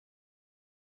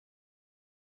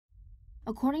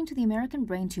According to the American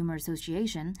Brain Tumor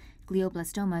Association,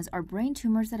 glioblastomas are brain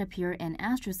tumors that appear in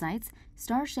astrocytes,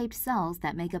 star-shaped cells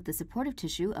that make up the supportive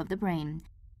tissue of the brain.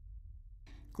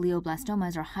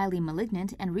 Glioblastomas are highly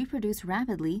malignant and reproduce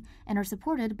rapidly and are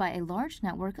supported by a large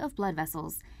network of blood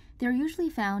vessels. They are usually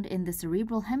found in the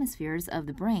cerebral hemispheres of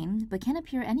the brain, but can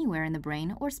appear anywhere in the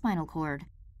brain or spinal cord.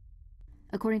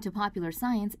 According to Popular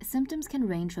Science, symptoms can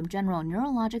range from general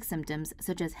neurologic symptoms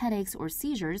such as headaches or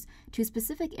seizures to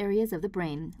specific areas of the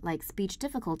brain, like speech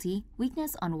difficulty,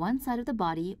 weakness on one side of the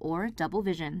body, or double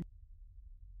vision.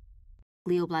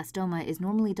 Glioblastoma is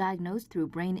normally diagnosed through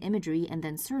brain imagery and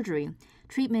then surgery.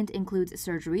 Treatment includes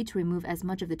surgery to remove as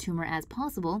much of the tumor as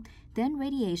possible, then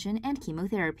radiation and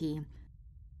chemotherapy.